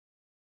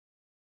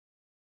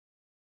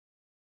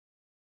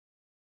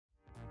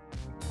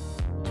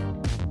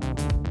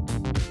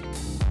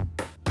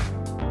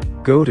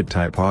Go to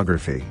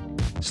Typography,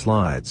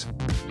 Slides.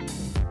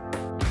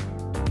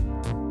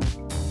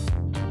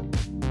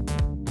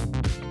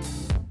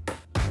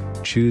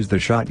 Choose the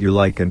shot you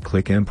like and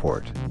click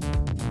Import.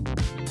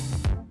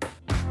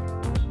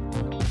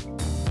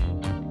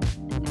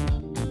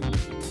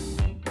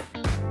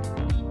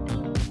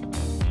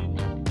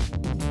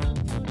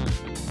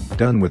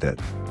 Done with it.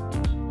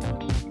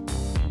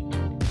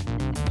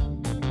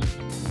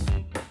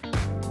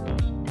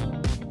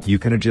 You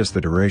can adjust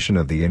the duration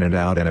of the in and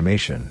out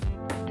animation.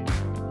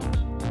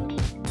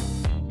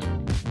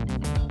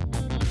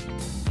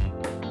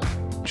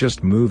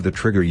 Just move the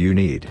trigger you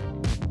need.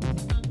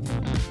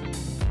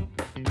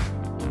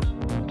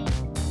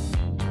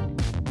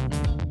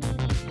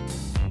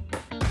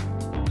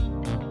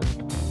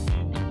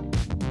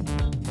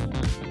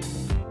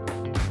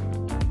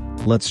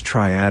 Let's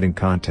try adding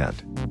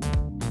content.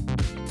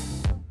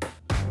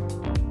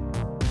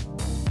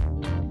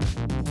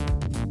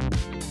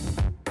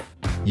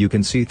 You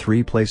can see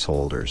 3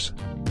 placeholders.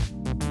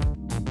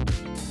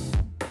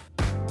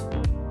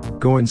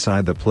 Go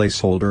inside the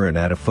placeholder and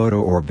add a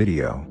photo or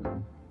video.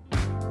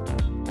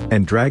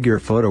 And drag your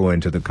photo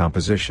into the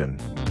composition.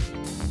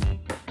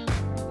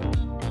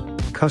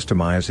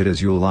 Customize it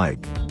as you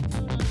like.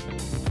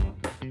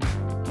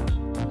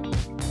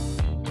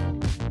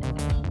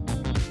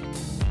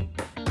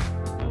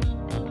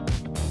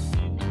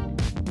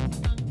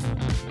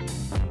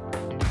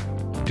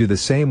 Do the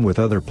same with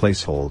other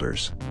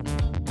placeholders.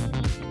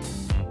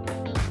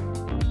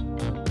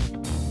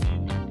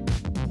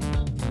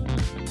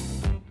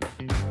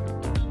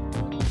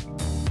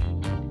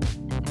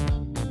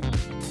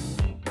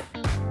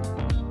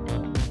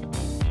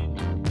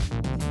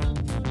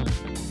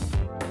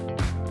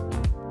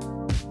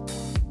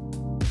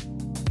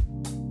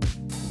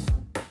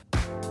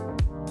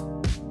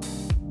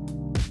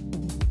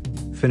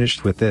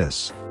 Finished with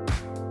this.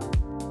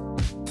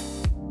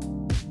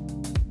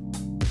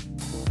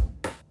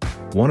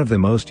 One of the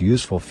most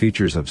useful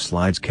features of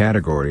Slides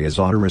category is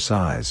auto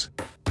resize.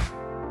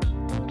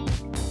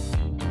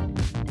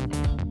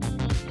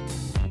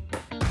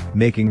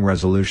 Making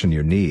resolution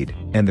you need,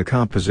 and the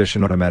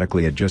composition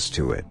automatically adjusts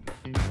to it.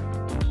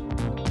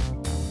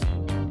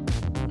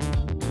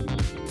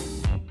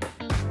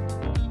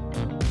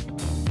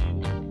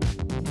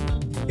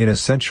 In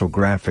Essential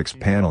Graphics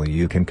panel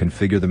you can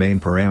configure the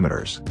main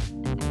parameters.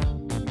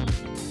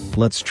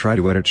 Let's try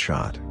to edit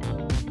shot.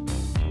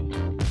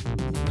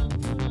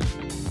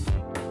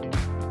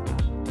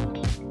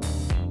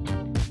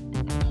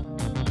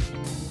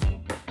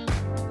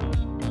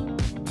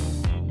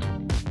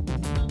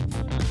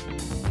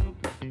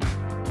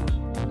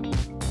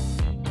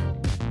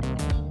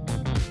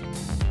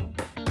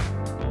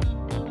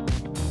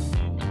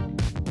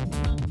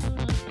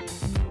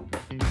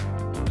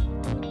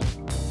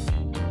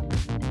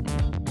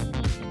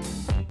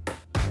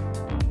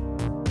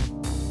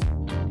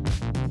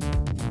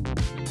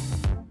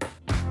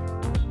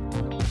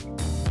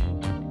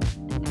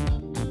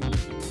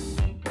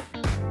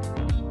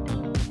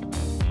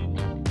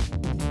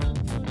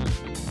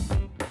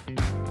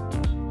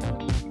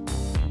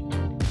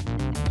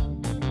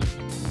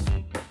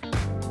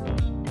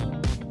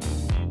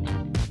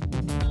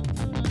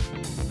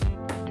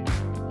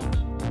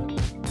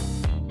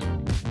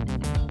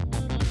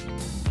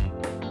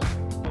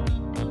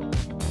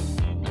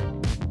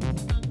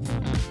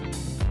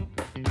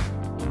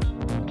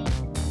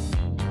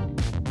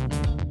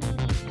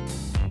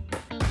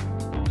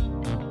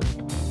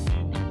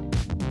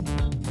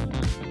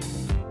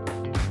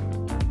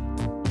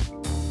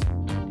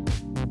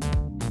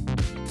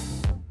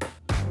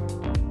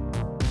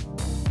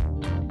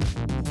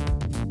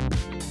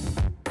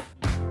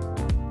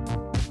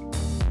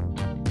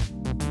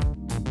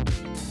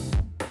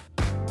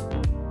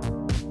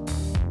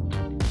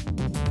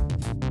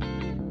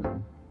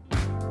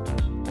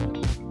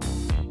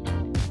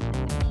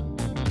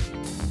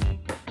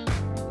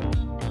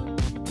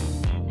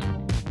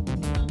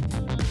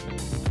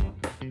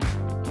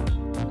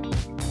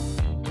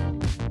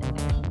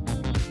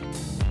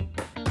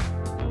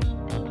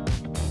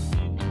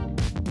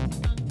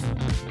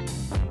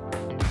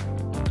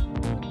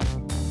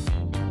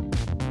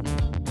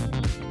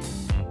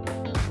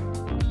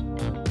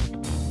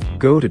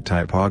 Go to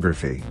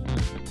Typography,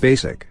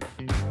 Basic.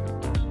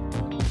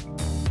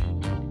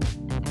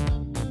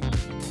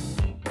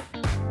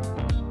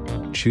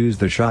 Choose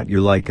the shot you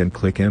like and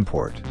click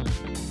Import.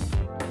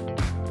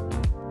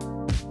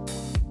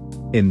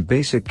 In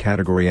Basic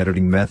category,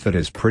 editing method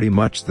is pretty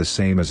much the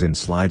same as in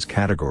Slides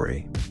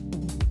category.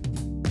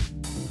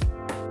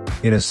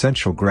 In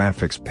Essential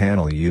Graphics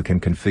panel you can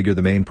configure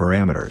the main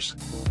parameters.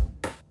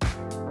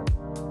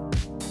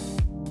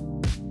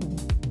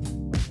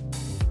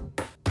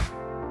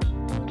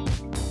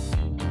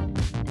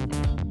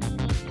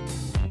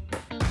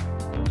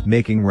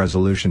 Making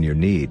resolution you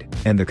need,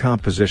 and the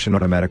composition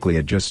automatically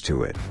adjusts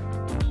to it.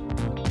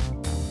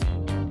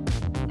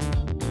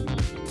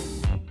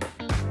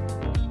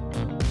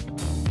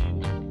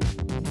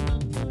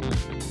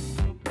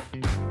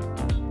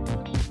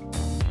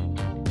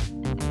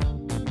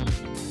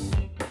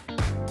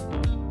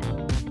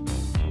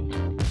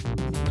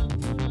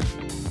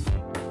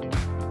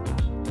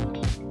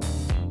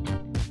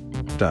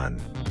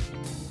 Done.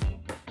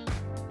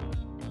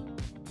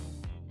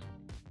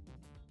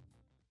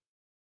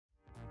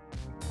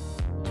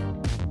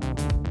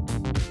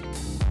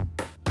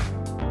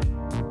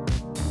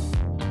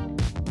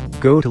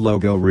 Go to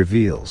Logo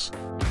Reveals.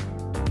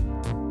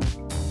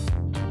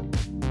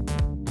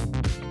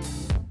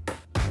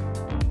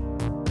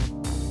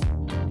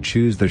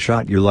 Choose the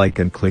shot you like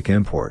and click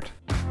Import.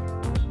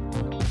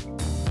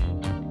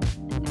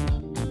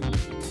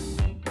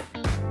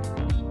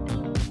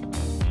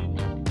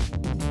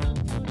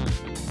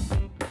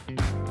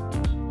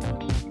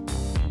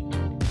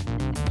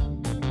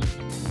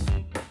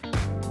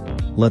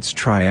 Let's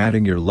try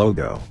adding your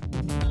logo.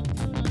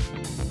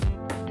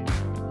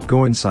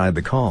 Go inside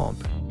the column,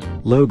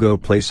 Logo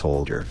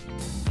Placeholder.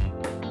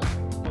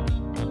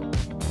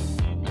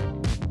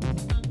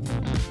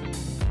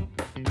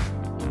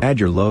 Add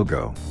your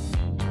logo.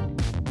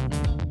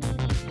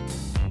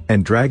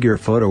 And drag your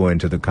photo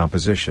into the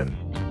composition.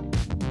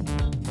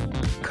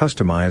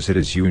 Customize it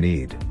as you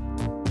need.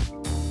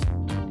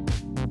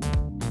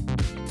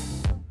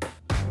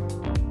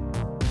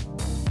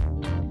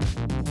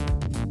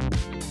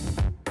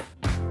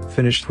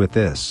 Finished with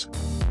this.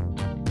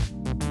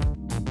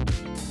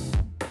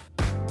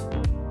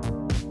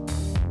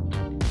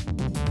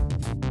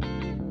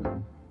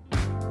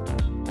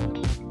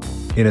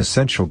 In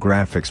Essential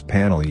Graphics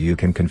panel you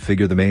can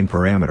configure the main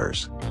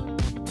parameters.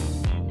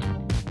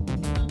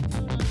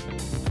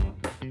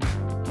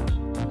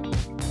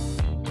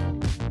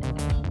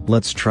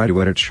 Let's try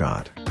to edit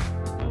shot.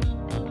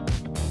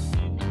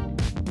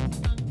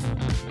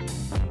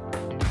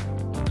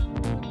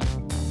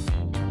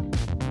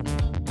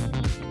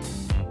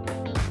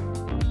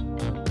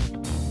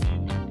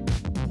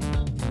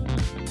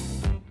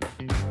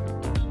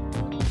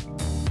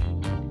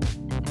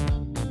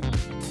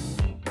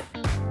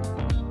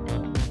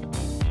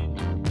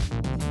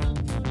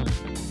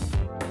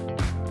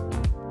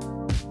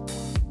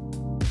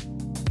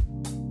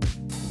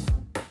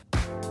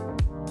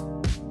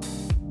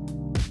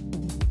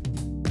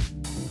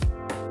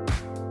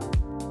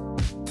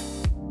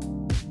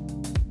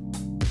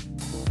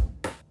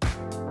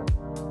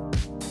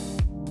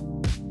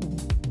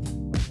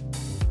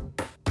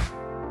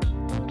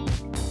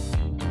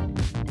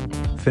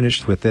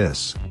 Finished with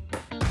this.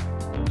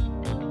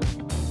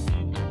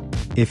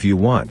 If you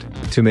want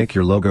to make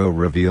your logo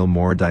reveal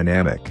more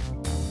dynamic,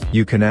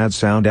 you can add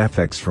sound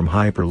effects from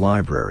Hyper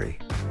Library.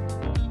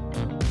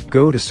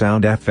 Go to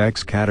Sound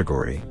Effects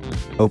category,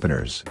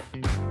 Openers.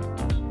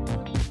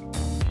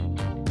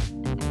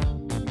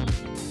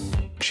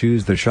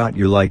 Choose the shot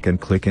you like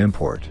and click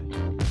Import.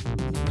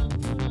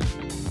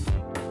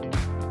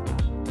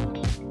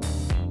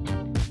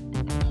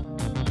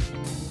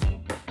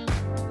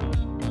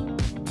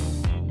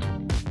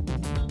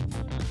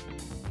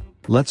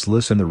 Let's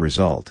listen the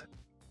result.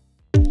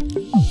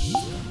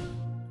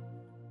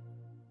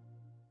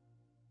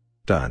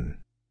 Done.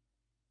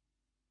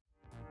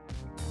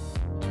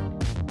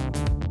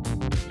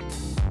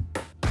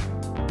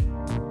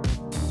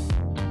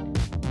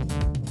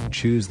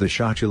 Choose the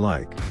shot you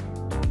like.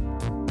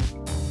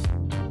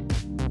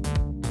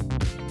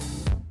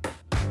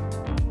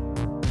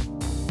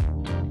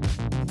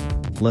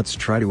 Let's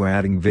try to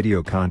adding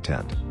video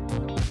content.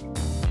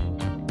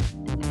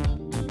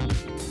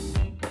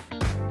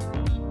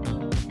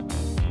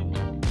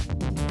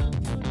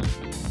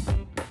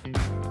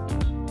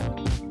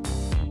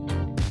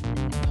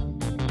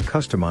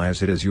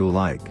 Customize it as you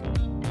like.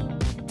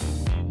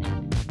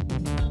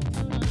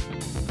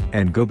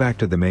 And go back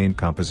to the main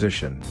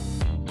composition.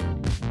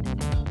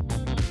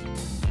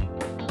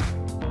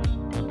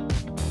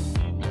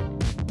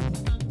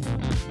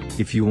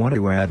 If you want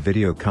to add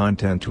video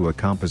content to a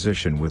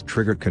composition with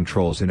trigger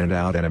controls in and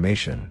out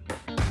animation,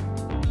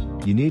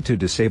 you need to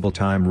disable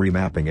time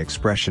remapping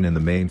expression in the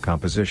main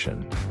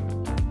composition.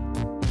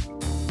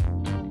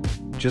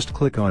 Just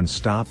click on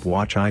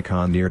stopwatch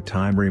icon near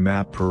time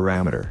remap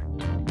parameter.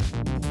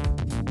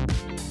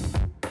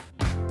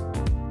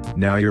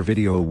 Now your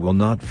video will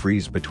not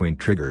freeze between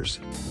triggers.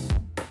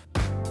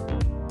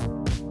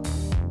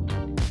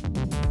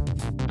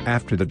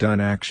 After the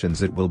done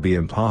actions it will be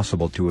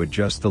impossible to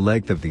adjust the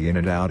length of the in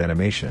and out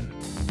animation.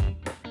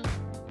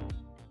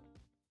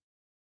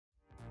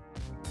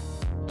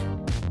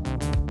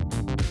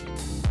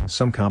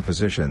 Some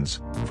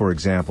compositions, for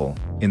example,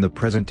 in the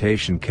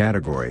presentation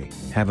category,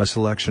 have a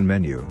selection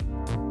menu.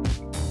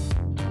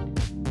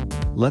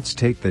 Let's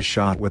take this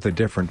shot with the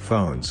different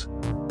phones.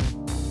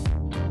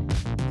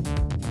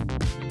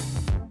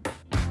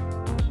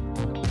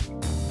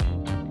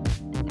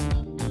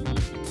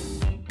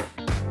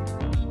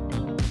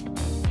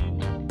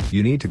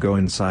 You need to go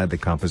inside the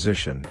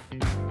composition.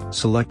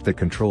 Select the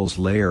controls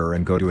layer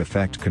and go to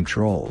Effect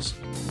Controls.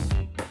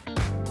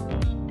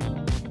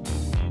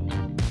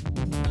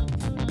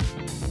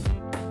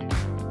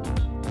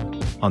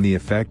 On the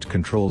Effect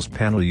Controls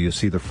panel you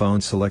see the phone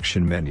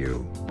selection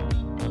menu.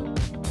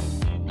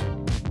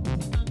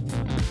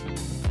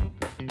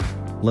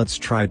 Let's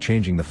try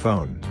changing the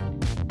phone.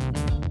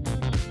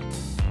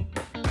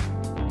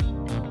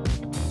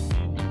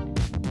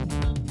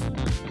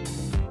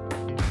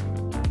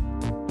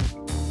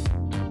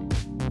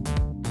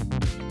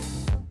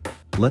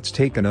 Let's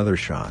take another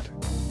shot.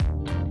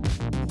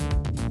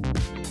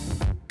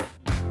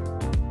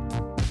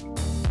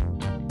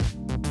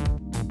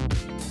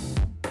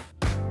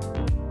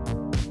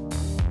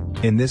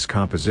 In this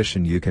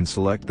composition you can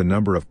select the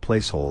number of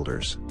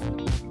placeholders.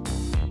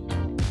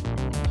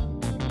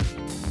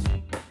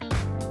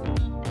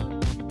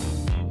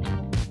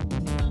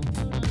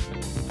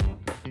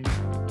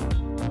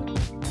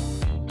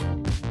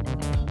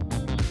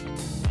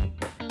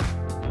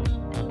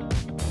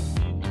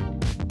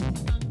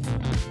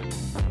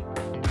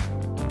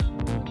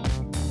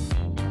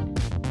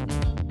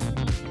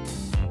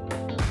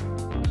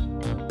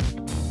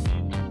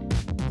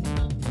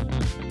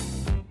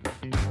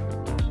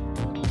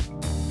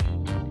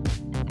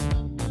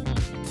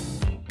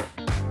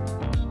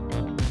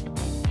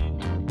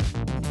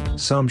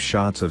 Some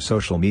shots of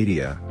social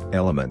media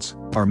elements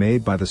are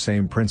made by the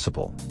same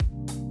principle.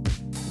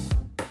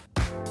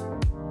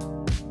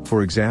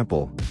 For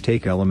example,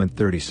 take element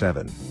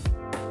 37.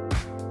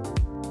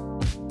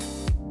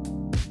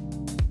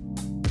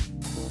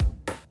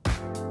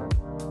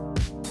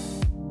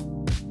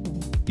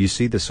 You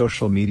see the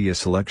social media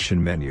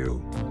selection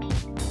menu.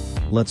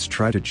 Let's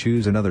try to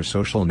choose another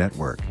social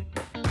network.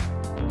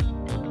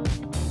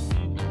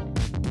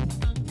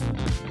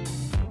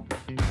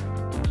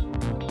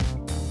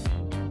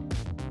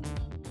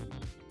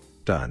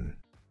 Done.